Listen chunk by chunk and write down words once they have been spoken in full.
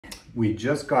We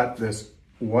just got this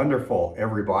wonderful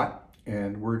EVERYBOT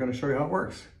and we're going to show you how it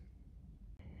works.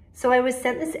 So I was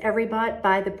sent this EVERYBOT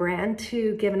by the brand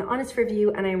to give an honest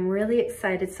review, and I'm really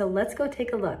excited. So let's go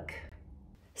take a look.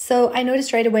 So I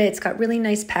noticed right away it's got really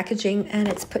nice packaging and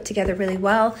it's put together really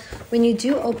well. When you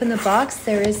do open the box,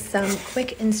 there is some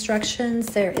quick instructions.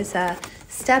 There is a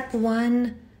step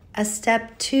 1, a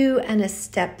step 2, and a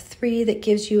step 3 that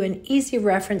gives you an easy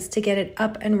reference to get it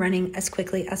up and running as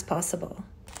quickly as possible.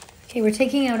 Okay, we're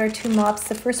taking out our 2 mops.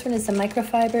 The first one is the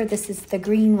microfiber. This is the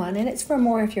green one, and it's for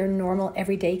more of your normal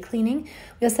everyday cleaning.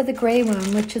 We also have the gray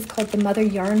one, which is called the Mother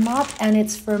Yarn Mop, and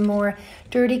it's for more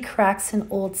dirty cracks and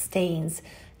old stains.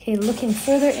 Okay, looking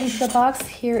further into the box,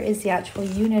 here is the actual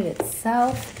unit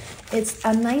itself. It's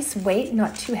a nice weight,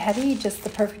 not too heavy, just the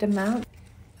perfect amount.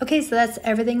 Okay, so that's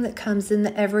everything that comes in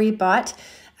the EVERYBOT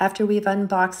after we've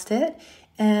unboxed it.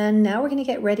 And now we're gonna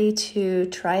get ready to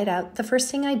try it out. The first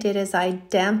thing I did is I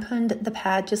dampened the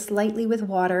pad just lightly with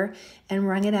water and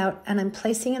wrung it out, and I'm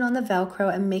placing it on the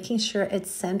Velcro and making sure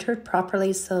it's centered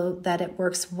properly so that it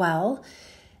works well.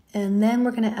 And then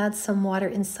we're going to add some water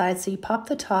inside. So you pop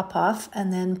the top off,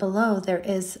 and then below there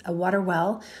is a water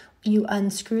well. You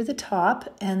unscrew the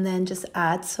top and then just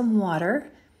add some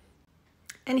water.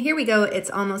 And here we go, it's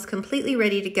almost completely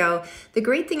ready to go. The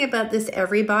great thing about this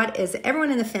EVERYBOT is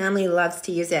everyone in the family loves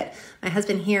to use it. My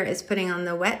husband here is putting on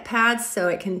the wet pads so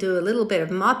it can do a little bit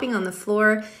of mopping on the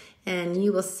floor, and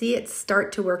you will see it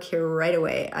start to work here right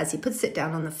away as he puts it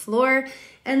down on the floor.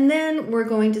 And then we're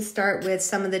going to start with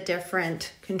some of the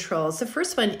different controls. The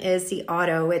first one is the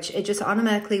auto, which it just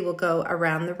automatically will go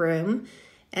around the room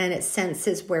and it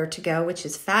senses where to go, which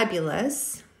is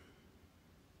fabulous.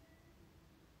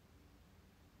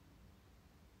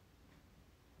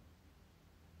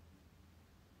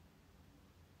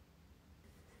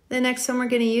 The next one we're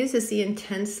going to use is the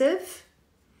intensive.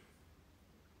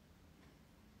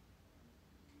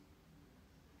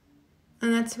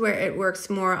 And that's where it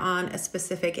works more on a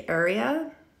specific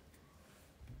area.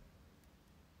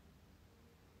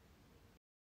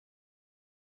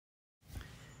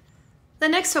 The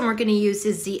next one we're going to use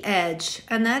is the edge,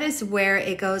 and that is where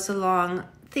it goes along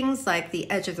things like the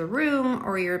edge of the room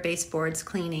or your baseboards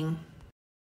cleaning.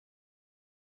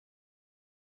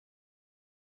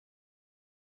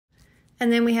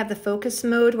 And then we have the focus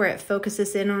mode where it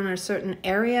focuses in on a certain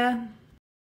area.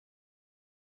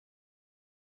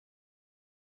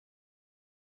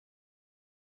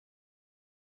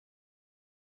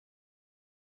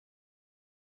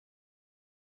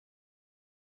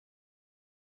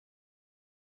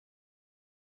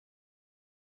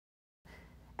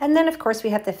 And then of course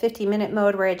we have the 50-minute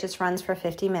mode where it just runs for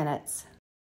 50 minutes.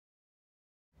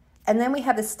 And then we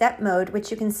have the step mode,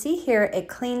 which you can see here, it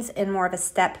cleans in more of a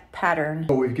step pattern.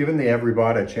 So we've given the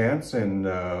EVERYBOT a chance and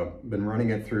been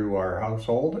running it through our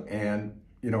household, and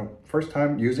you know, first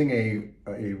time using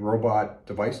a robot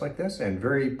device like this, and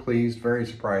very pleased, very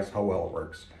surprised how well it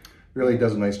works. Really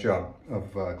does a nice job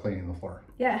of cleaning the floor.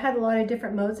 Yeah, it had a lot of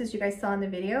different modes as you guys saw in the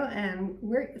video, and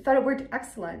we thought it worked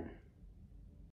excellent.